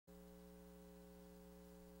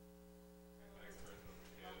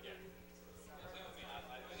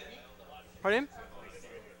Pardon?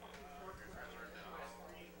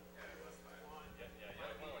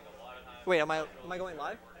 Wait, am I going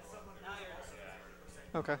live?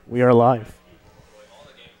 Okay. We are live.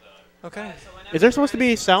 Okay. Is there supposed to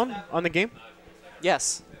be sound on the game?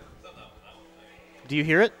 Yes. Do you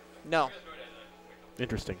hear it? No.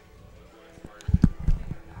 Interesting.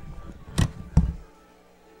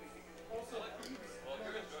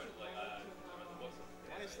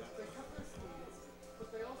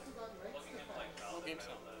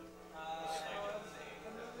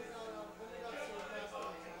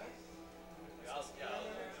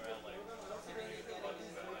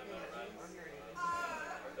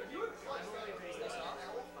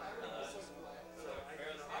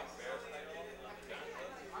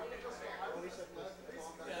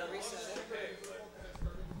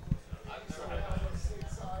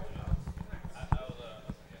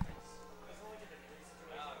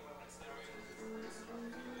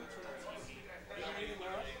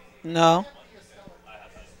 No.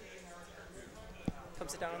 Come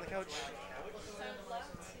sit down on the couch.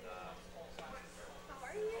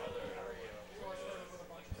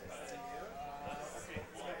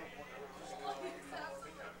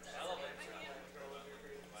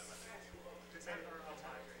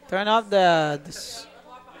 Turn off the.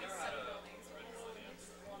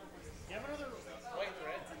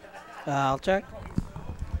 I'll check.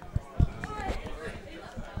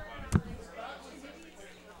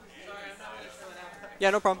 Yeah,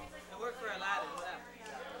 no problem.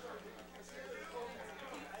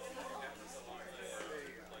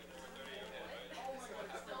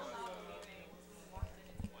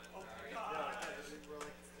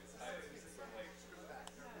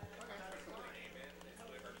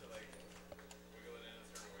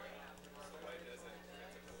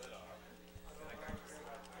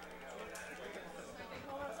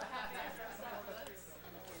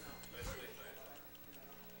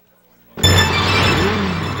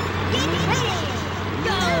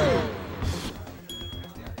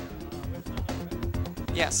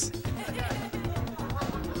 Yes.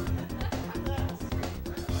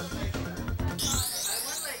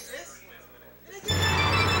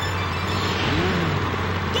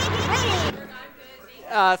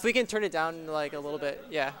 If we can turn it down like a little bit,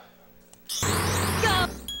 yeah. A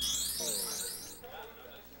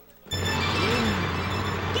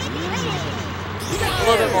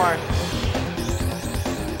little bit more.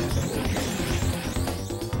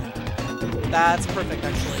 That's perfect,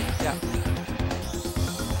 actually. Yeah.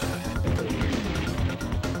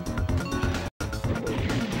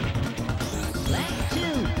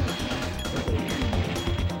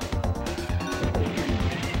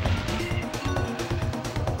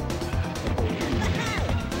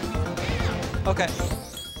 Okay.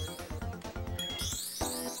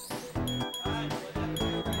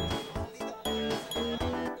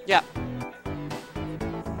 Yeah.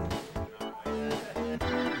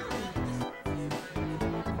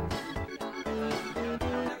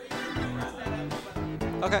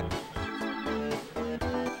 Okay.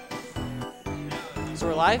 So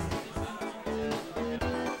we're live?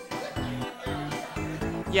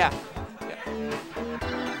 Yeah.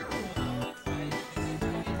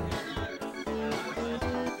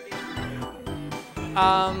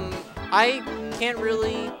 I can't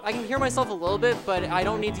really, I can hear myself a little bit, but I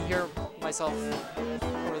don't need to hear myself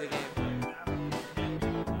over the game.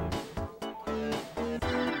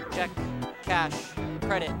 Check, cash,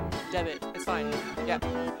 credit, debit, it's fine. Yeah.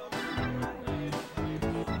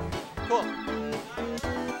 Cool.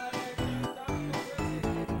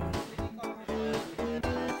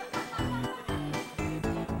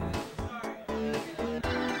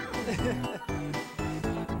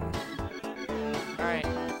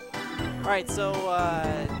 Alright, so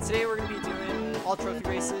today we're going to be doing all trophy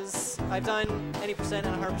races. I've done any percent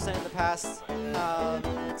and 100% in the past.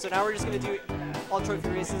 So now we're just going to do all trophy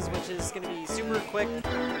races, which is going to be super quick.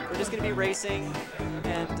 We're just going to be racing,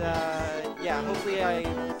 and yeah, hopefully I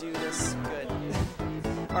do this good.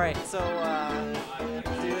 Alright, so we'll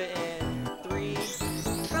do it in 3,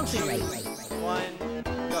 2, 1,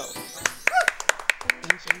 go.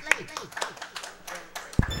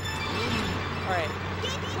 Alright.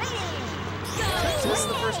 So this is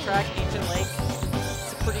the first track, Ancient Lake.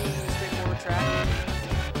 It's a pretty straightforward track.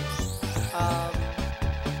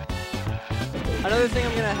 Another thing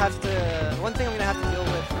I'm gonna have to, one thing I'm gonna have to deal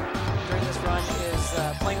with during this run is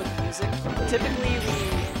playing with the music. Typically we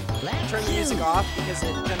turn the music off because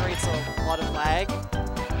it generates a lot of lag.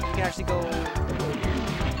 You can actually go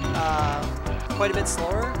quite a bit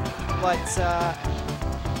slower, but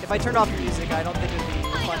if I turned off the music, I don't think it would be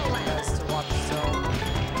fun for you guys to watch, so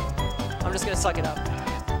I'm just gonna suck it up.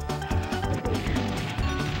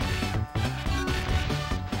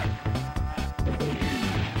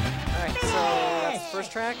 So that's the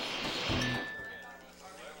first track.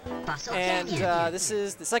 And this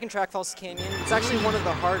is the second track, False Canyon. It's actually one of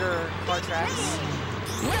the harder car tracks.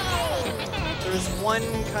 There's one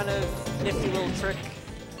kind of nifty little trick,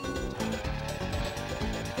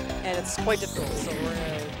 and it's quite difficult, so we're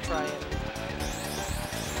gonna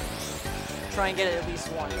try and get it at least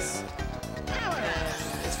once.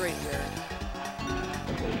 And it's right here.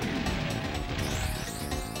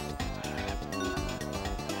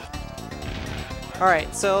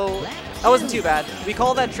 Alright, so that wasn't too bad. We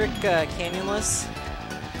call that trick canyonless.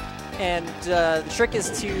 And the trick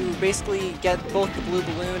is to basically get both the blue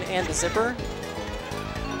balloon and the zipper.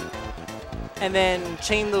 And then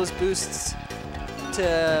chain those boosts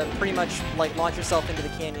to pretty much like launch yourself into the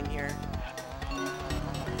canyon here.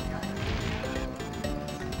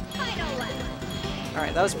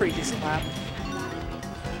 Alright, that was a pretty decent lap.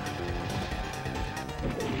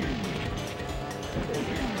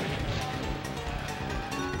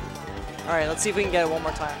 Alright, let's see if we can get it one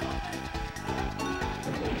more time.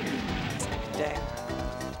 Dang.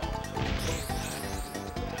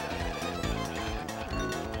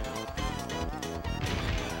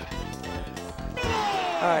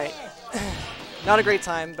 Alright. Not a great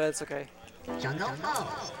time, but it's okay. Jungle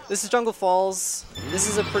Falls. This is Jungle Falls. This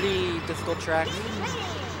is a pretty difficult track.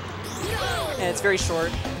 And it's very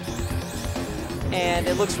short. And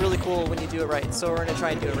it looks really cool when you do it right, so we're going to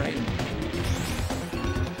try and do it right.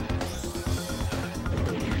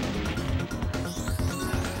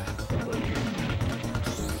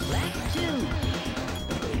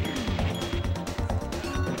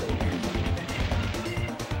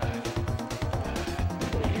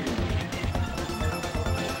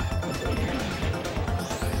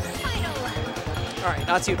 Alright,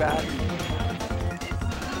 not too bad.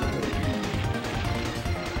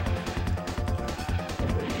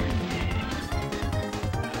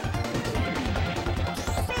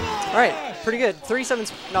 Alright, pretty good.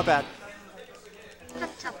 37's not bad.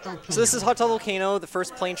 So this is Hot Tub Volcano, the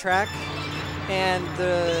first plane track. And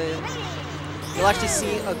you'll actually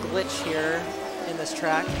see a glitch here in this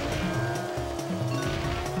track.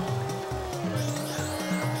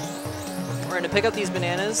 We're going to pick up these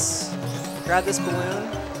bananas, grab this balloon,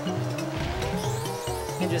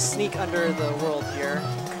 and just sneak under the world here.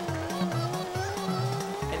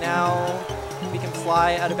 And now we can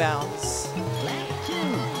fly out of bounds.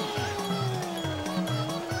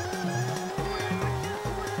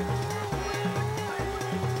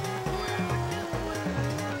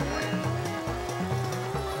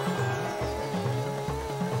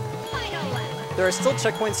 There are still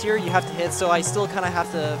checkpoints here you have to hit, so I still kind of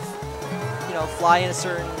have to, you know, fly in a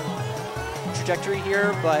certain trajectory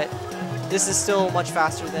here, but this is still much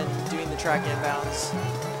faster than doing the track in bounds.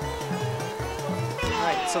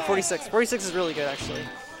 Alright, so 46. 46 is really good, actually.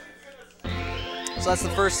 So that's the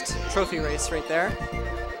first trophy race right there.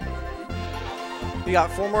 We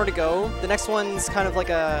got 4 more to go. The next one's kind of like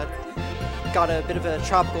got a bit of a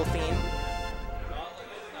tropical theme.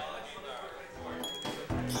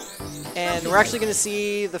 And we're actually going to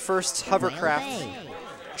see the first hovercraft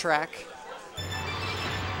track.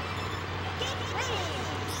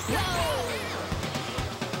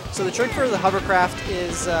 So the trick for the hovercraft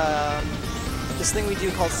is this thing we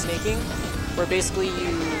do called snaking, where basically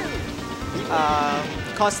you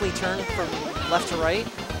constantly turn from left to right.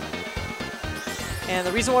 And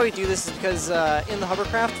the reason why we do this is because in the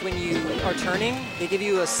hovercraft, when you are turning, they give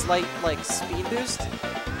you a slight like speed boost.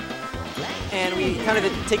 And we kind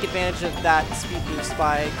of take advantage of that speed boost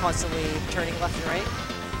by constantly turning left and right.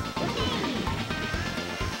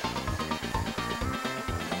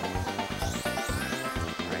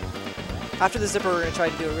 Alright. After the zipper, we're going to try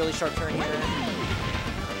to do a really sharp turn here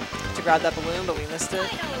to grab that balloon, but we missed it.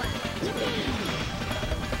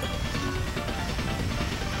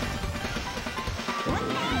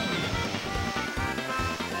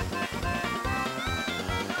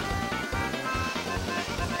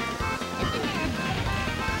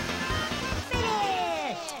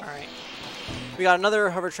 We got another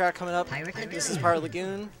hover track coming up. This is Pirate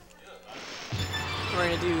Lagoon. We're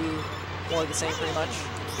going to do more of the same pretty much.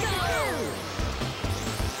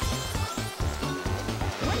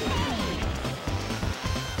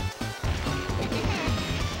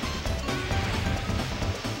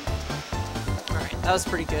 Alright, that was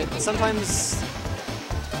pretty good. Sometimes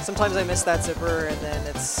I miss that zipper and then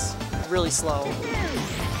it's really slow.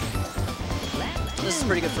 This is a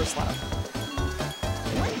pretty good first lap.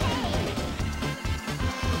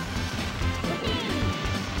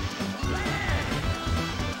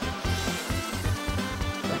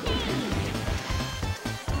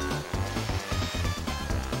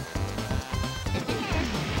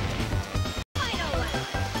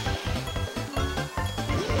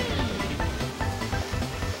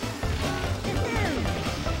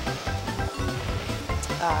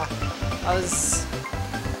 I was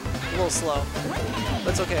a little slow,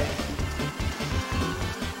 but it's okay.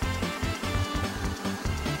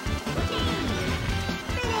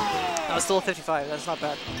 I was still at 55, that's not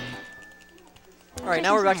bad. Alright,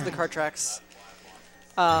 now we're back to the kart tracks.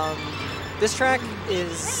 This track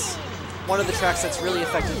is one of the tracks that's really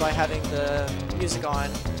affected by having the music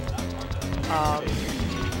on.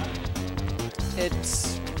 It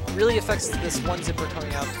really affects this one zipper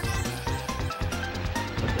coming up.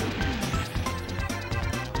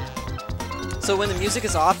 So when the music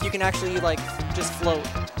is off, you can actually like just float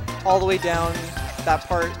all the way down that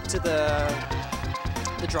part to the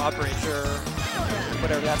drawbridge or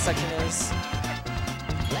whatever that section is.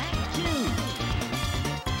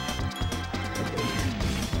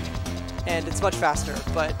 And it's much faster,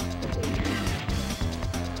 but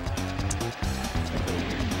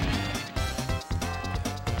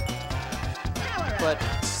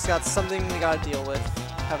it's got something we gotta deal with,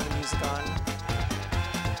 having the music on.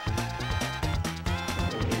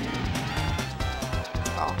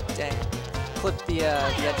 Oh, dang. Clipped the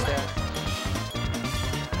edge there.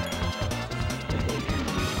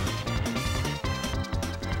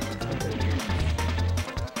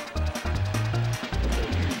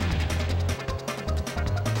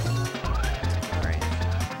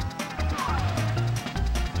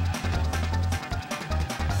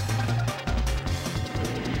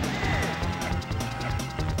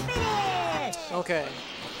 Okay.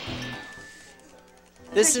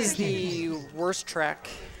 This is the worst track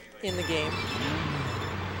in the game.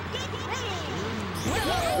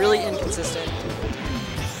 Really inconsistent.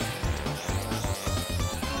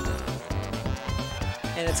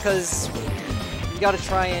 And it's because you gotta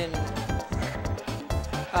try and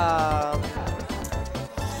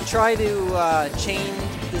try to chain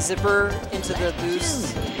the zipper into the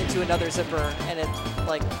boost into another zipper, and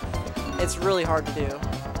it's really hard to do.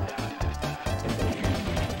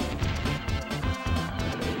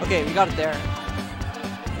 Okay, we got it there.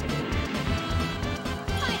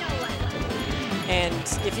 And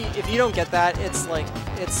if you don't get that, it's like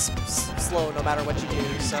it's slow no matter what you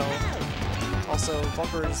do. So also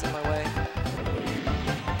bumper is in my way.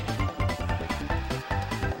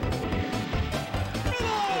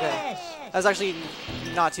 Okay, that was actually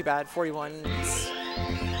not too bad. 41. It's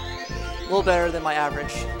a little better than my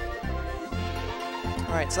average.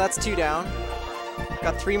 All right, so that's 2 down.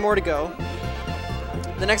 Got 3 more to go.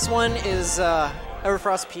 The next one is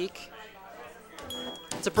Everfrost Peak.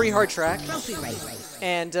 It's a pretty hard track,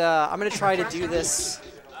 and I'm gonna try to do this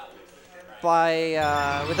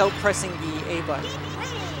by without pressing the A button.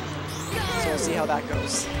 So we'll see how that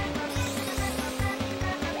goes.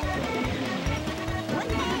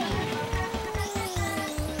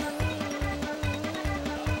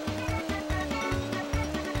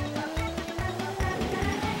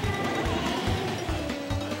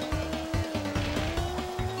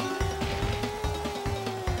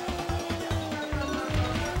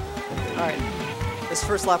 Alright, this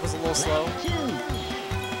first lap was a little slow.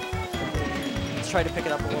 Let's try to pick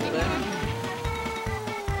it up a little bit.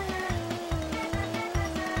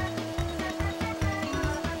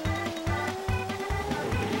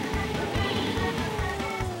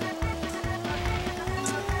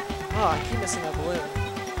 Oh, I keep missing that balloon.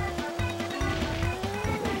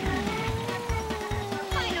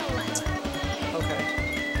 Okay.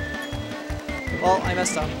 Well, I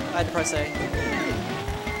messed up. I had to press A.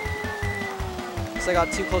 So I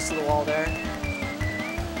got too close to the wall there.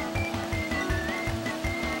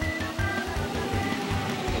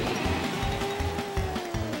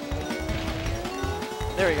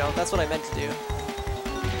 There we go, that's what I meant to do.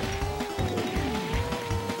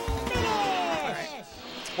 Alright.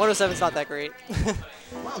 107's not that great.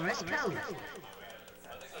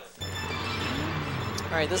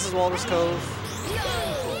 Alright, this is Walrus Cove.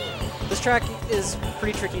 This track is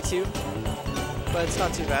pretty tricky too, but it's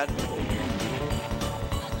not too bad.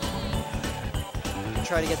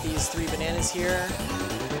 Try to get these 3 bananas here.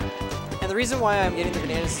 And the reason why I'm getting the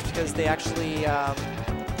bananas is because they actually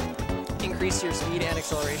increase your speed and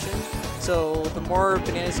acceleration. So the more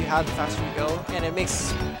bananas you have, the faster you go, and it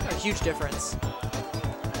makes a huge difference.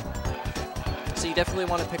 So you definitely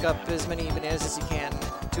want to pick up as many bananas as you can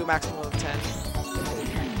to a maximum of 10.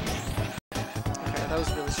 Okay, that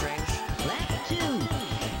was really strange.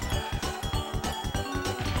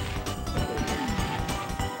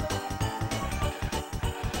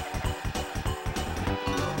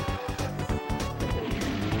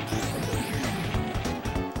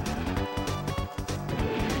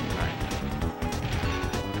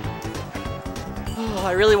 Oh,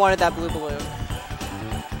 I really wanted that blue balloon.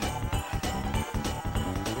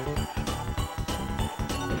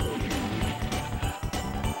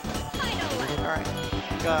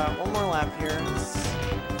 we've got one more lap here. Let's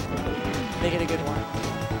make it a good one.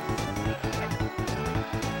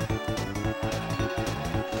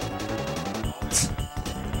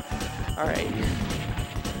 All right.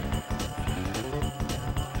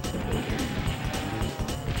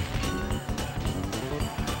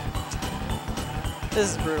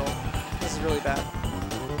 This is brutal. This is really bad.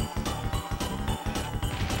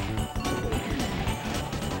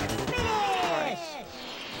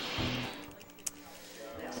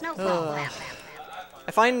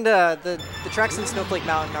 I find the tracks in Snowflake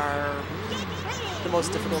Mountain are the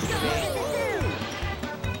most difficult for me.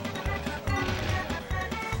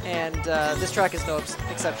 And this track is no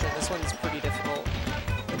exception. This one's pretty difficult.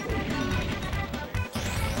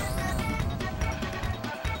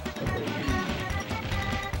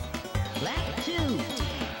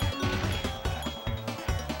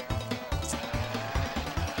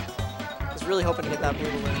 I was really hoping to get that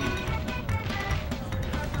blue balloon.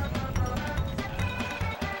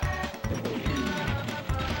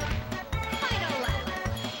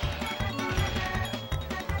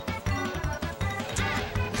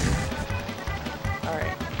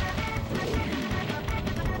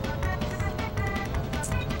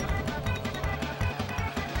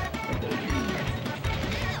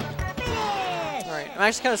 I'm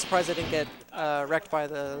actually kind of surprised I didn't get wrecked by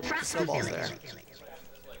the snowballs there.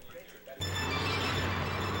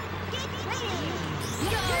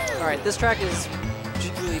 Alright, this track is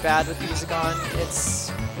really bad with music on.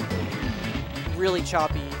 It's really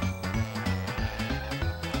choppy.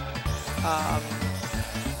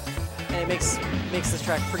 And it makes this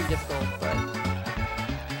track pretty difficult, but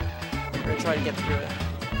we're going to try to get through it.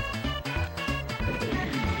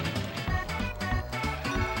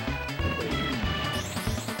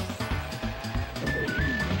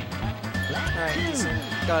 Alright, decent.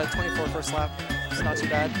 Got a 24 first lap. It's not too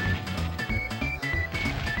bad.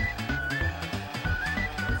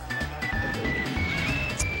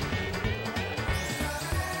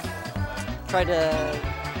 Try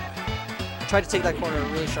to take that corner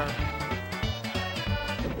really sharp.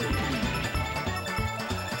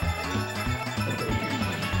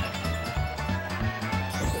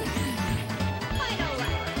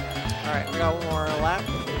 Alright, we got one more lap.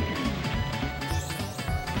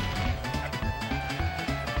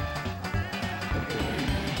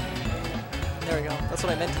 There we go. That's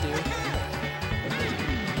what I meant to do.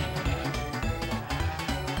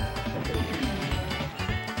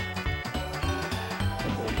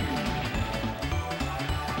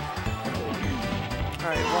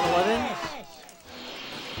 Alright, 111.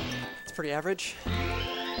 It's pretty average.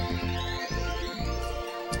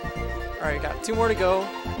 Alright, got 2 more to go.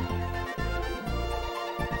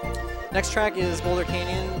 Next track is Boulder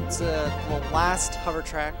Canyon. It's the last hover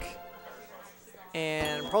track.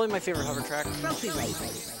 And probably my favorite hover track. Trophy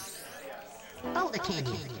race. Boulder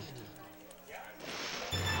Canyon.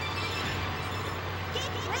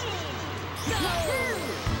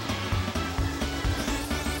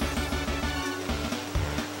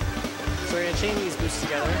 So we're going to chain these boosts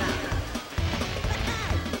together.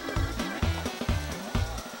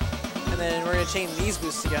 And then we're going to chain these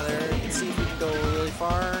boosts together and see if we can go really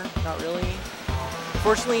far. Not really.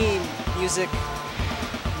 Unfortunately, music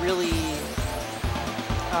really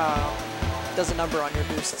does a number on your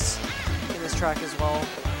boosts in this track as well.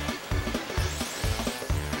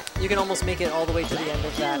 You can almost make it all the way to the end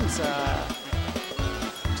of that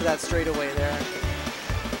to that straightaway there.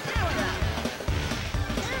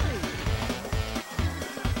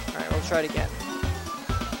 All right, let's try it again.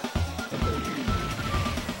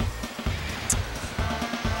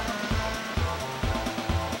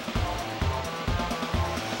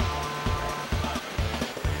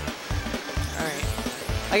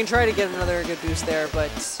 I can try to get another good boost there, but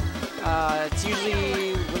it's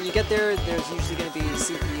usually, when you get there, there's usually going to be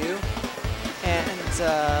CPU. And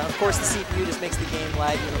of course the CPU just makes the game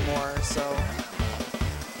lag even more, so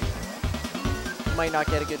you might not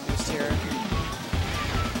get a good boost here.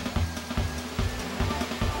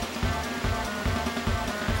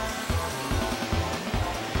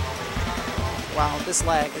 Wow, this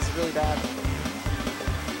lag is really bad.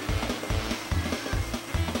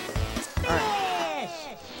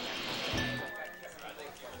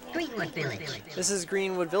 This is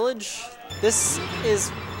Greenwood Village. This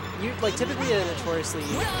is typically a notoriously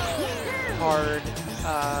hard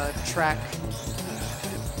track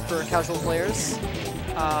for casual players,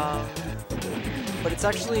 but it's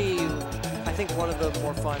actually, I think, one of the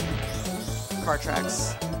more fun car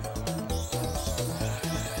tracks.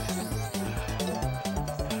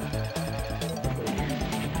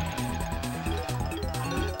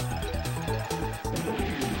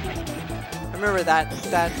 I remember that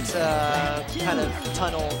kind of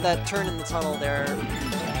tunnel, that turn in the tunnel there.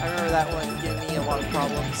 I remember that one giving me a lot of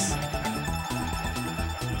problems.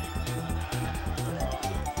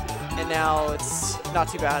 And now it's not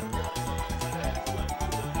too bad.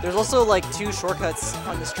 There's also like 2 shortcuts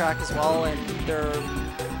on this track as well, and they're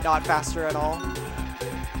not faster at all.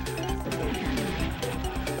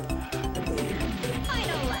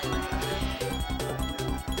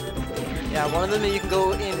 Yeah, one of them you can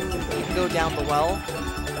go in, you can go down the well,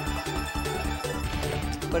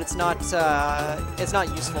 but it's not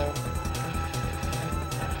useful.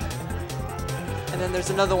 And then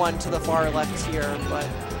there's another one to the far left here, but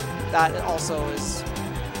that also is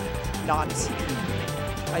not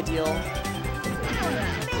ideal.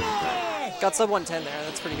 Got sub 110 there,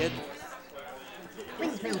 that's pretty good.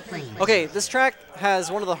 Okay, this track has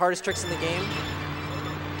one of the hardest tricks in the game.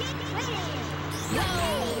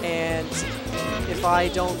 And if I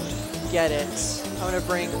don't get it, I'm going to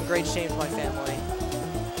bring great shame to my family.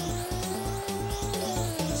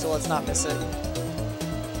 So let's not miss it.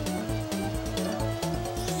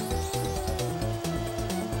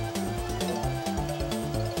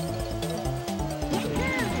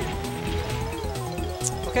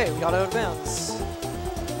 Okay, we got out of bounds.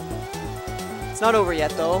 It's not over yet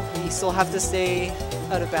though. We still have to stay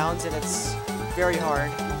out of bounds and it's very hard.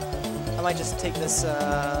 I might just take this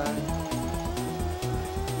at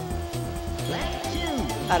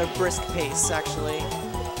a brisk pace, actually.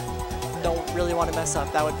 Don't really want to mess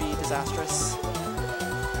up. That would be disastrous.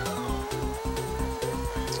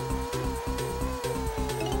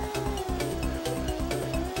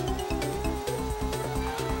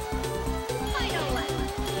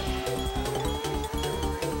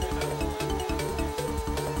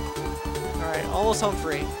 Alright, almost home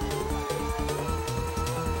free.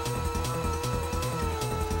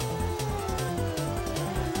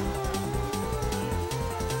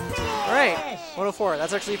 Alright, 104.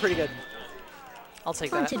 That's actually pretty good. I'll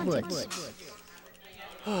take that.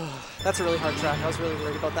 That's a really hard track. I was really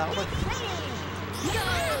worried about that one.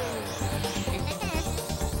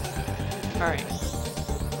 Alright.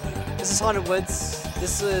 This is Haunted Woods.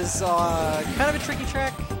 This is kind of a tricky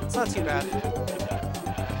track. It's not too bad.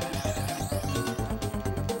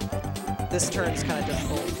 This turn's kind of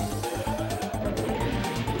difficult.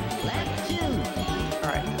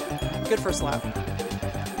 Alright. Good first lap.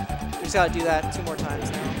 We just gotta do that 2 more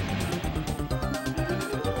times now.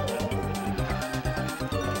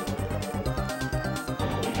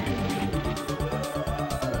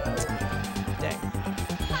 Dang.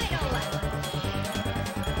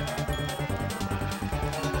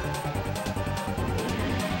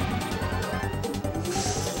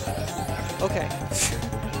 Okay.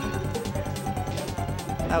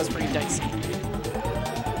 That was pretty dicey.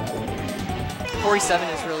 47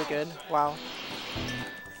 is really good. Wow.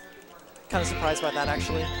 Kind of surprised by that,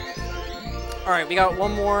 actually. Alright, we got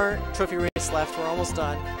one more trophy race left. We're almost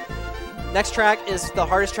done. Next track is the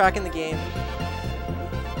hardest track in the game.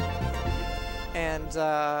 And,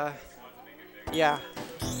 yeah.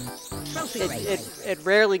 It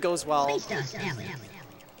rarely goes well. We're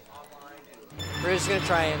just gonna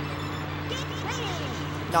try and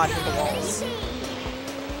not hit the walls.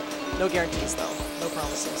 No guarantees, though. No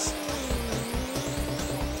promises.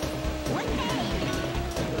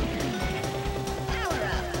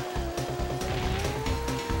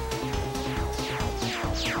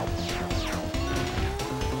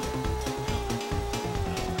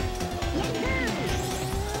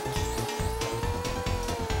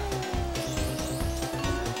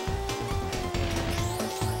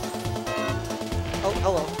 Oh,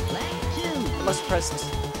 hello. I must have pressed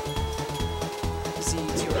Z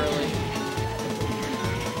too early.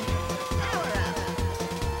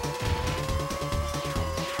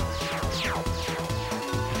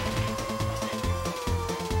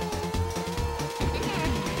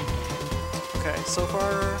 Okay, so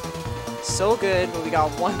far, so good, but we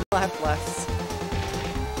got 1 lap left.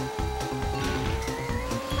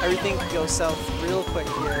 Everything could go south real quick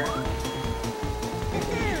here.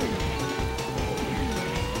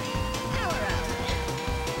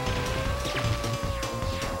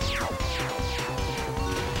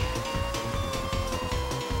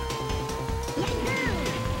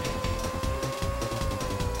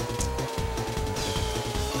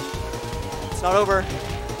 It's not over.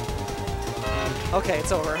 Okay,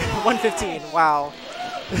 it's over. 115. Wow.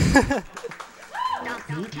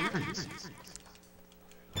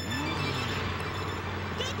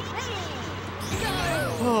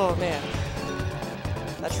 Oh man.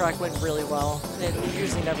 That track went really well. It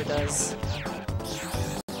usually never does.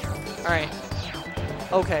 Alright.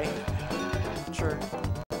 Okay. Sure.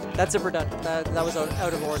 That's it, we're done. That was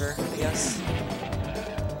out of order, I guess.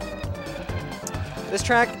 This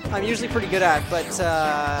track I'm usually pretty good at, but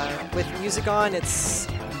with music on, it's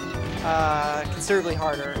considerably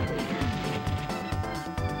harder.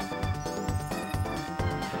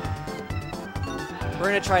 We're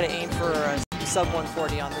going to try to aim for a sub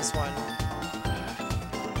 140 on this one.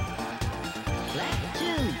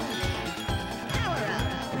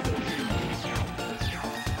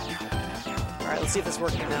 Alright, let's see if it's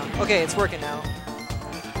working now. Okay, it's working now.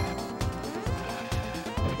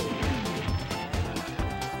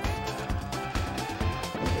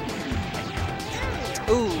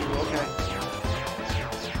 Ooh, okay.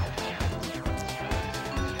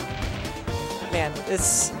 Man,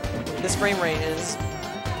 this frame rate is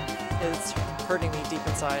hurting me deep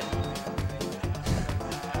inside.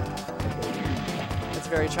 It's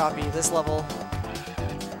very choppy, this level.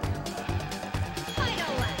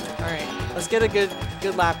 Alright, let's get a good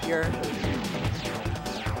lap here.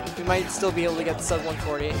 We might still be able to get the sub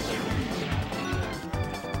 140.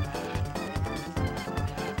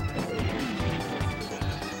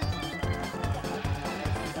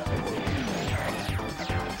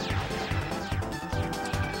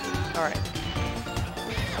 Alright.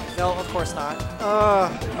 No, of course not.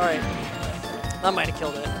 Alright. That might have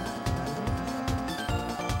killed it.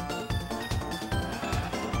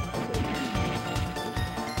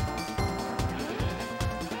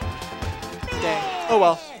 Dang. Oh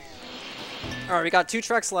well. Alright, we got 2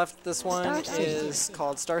 tracks left. This one is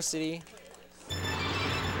called Star City.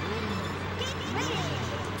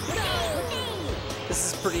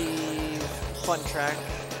 This is a pretty fun track.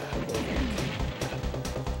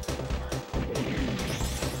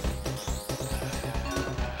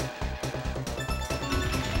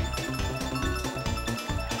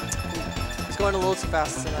 It's going a little too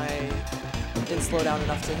fast and I didn't slow down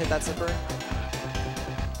enough to hit that zipper.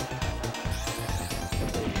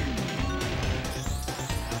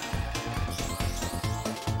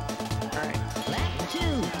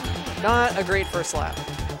 Not a great first lap.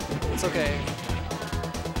 It's okay.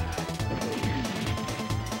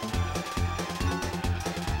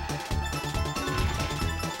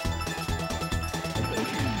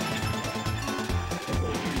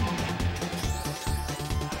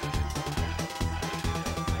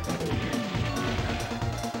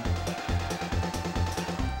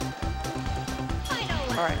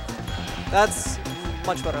 Alright. That's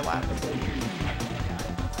much better lap.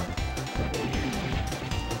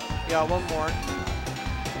 Got one more.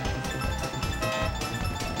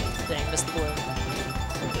 Dang, missed the balloon.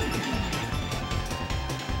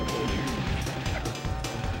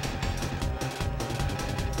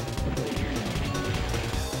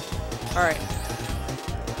 Alright.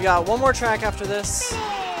 We got one more track after this.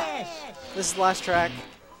 This is the last track.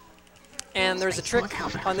 And there's a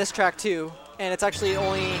trick on this track too. And it's actually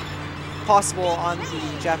only possible on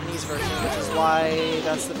the Japanese version, which is why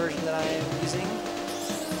that's the version that I am using.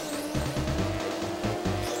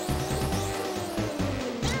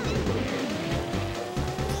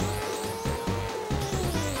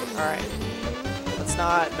 Alright, let's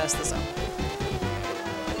not mess this up.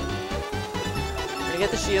 We're gonna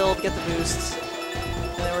get the shield, get the boost,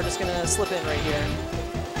 and then we're just gonna slip in right here.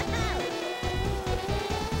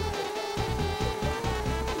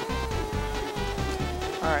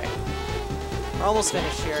 Alright, we're almost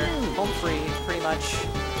finished here. Home free, pretty much.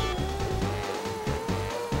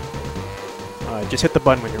 Just hit the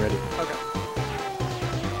button when you're ready. Okay.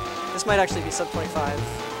 This might actually be sub 25.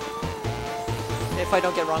 If I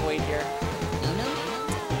don't get wrong weight here.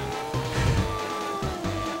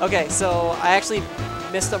 Okay, so I actually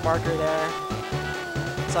missed a marker there.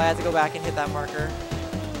 So I had to go back and hit that marker.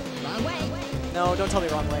 Wrong way. No, don't tell me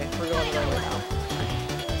wrong way. We're going the right way now.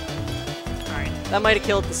 Alright, that might have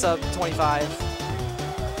killed the sub 25.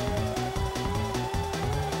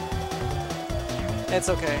 It's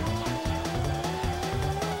okay.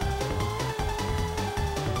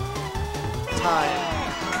 Time.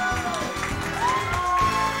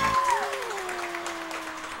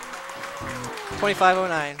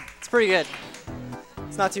 25:09. It's pretty good.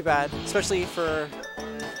 It's not too bad, especially for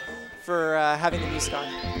having the music on.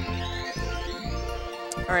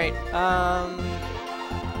 All right.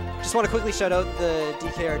 Just want to quickly shout out the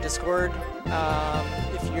DKR Discord.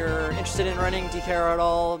 If you're interested in running DKR at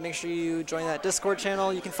all, make sure you join that Discord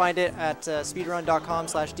channel. You can find it at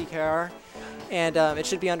speedrun.com/DKR, and it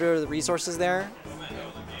should be under the resources there.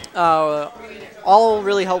 All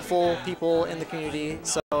really helpful people in the community,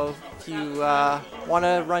 so if you want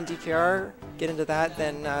to run DKR, get into that,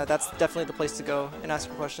 then that's definitely the place to go and ask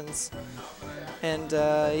for questions. And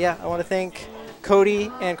yeah, I want to thank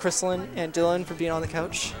Cody and Chrysalin and Dylan for being on the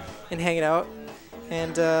couch. and hanging out.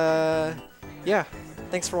 And yeah,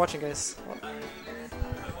 thanks for watching, guys.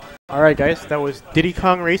 Alright guys, that was Diddy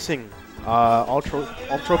Kong Racing, all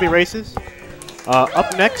trophy races.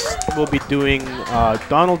 Up next, we'll be doing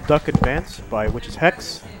Donald Duck Advance by Witch's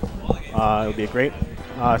Hex. It'll be great.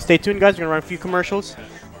 Stay tuned guys, we're going to run a few commercials.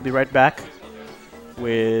 We'll be right back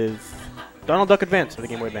with Donald Duck Advance for the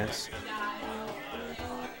Game Boy Advance.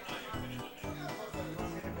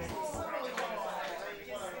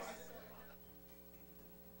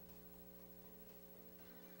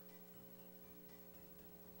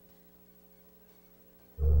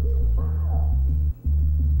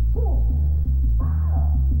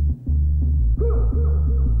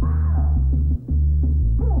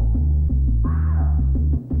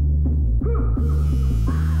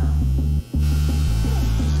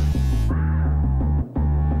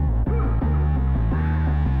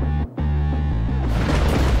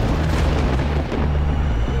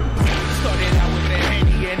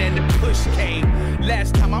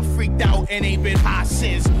 Last time I freaked out and ain't been high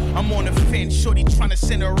since. I'm on the fence, shorty tryna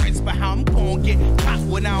send a rinse, but how I'm gon' get caught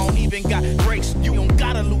when I don't even got brakes? You don't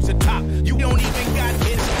gotta lose a top, you don't even got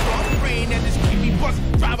hits. I'm praying that this creepy bus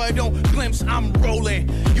driver don't glimpse I'm rolling.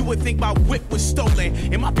 You would think my whip was stolen.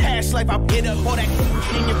 In my past life I hit up all that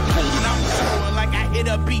in your pool and I'm scrolling like I hit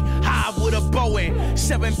a beat high with a Boeing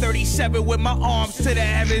 737 with my arms to the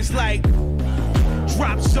heavens like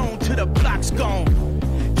drop zone to the block's gone.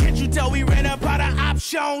 Can't you tell we ran up out of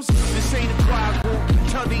options? This ain't a choir group,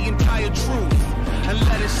 tell the entire truth and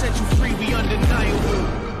let us set you free. We undeniable.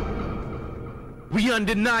 We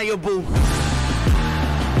undeniable.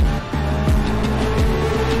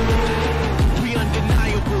 We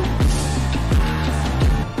undeniable.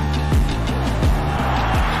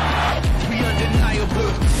 We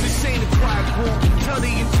undeniable. This ain't a choir group, tell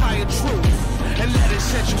the entire truth and let us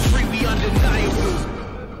set you free. We undeniable.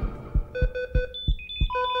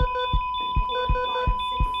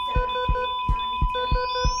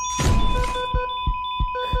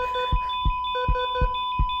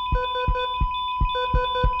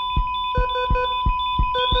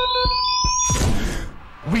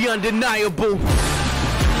 We undeniable.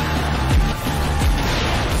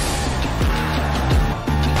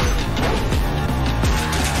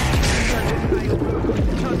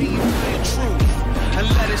 Tell the entire truth and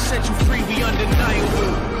let us set you free. We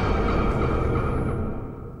undeniable.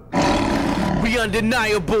 We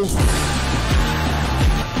undeniable.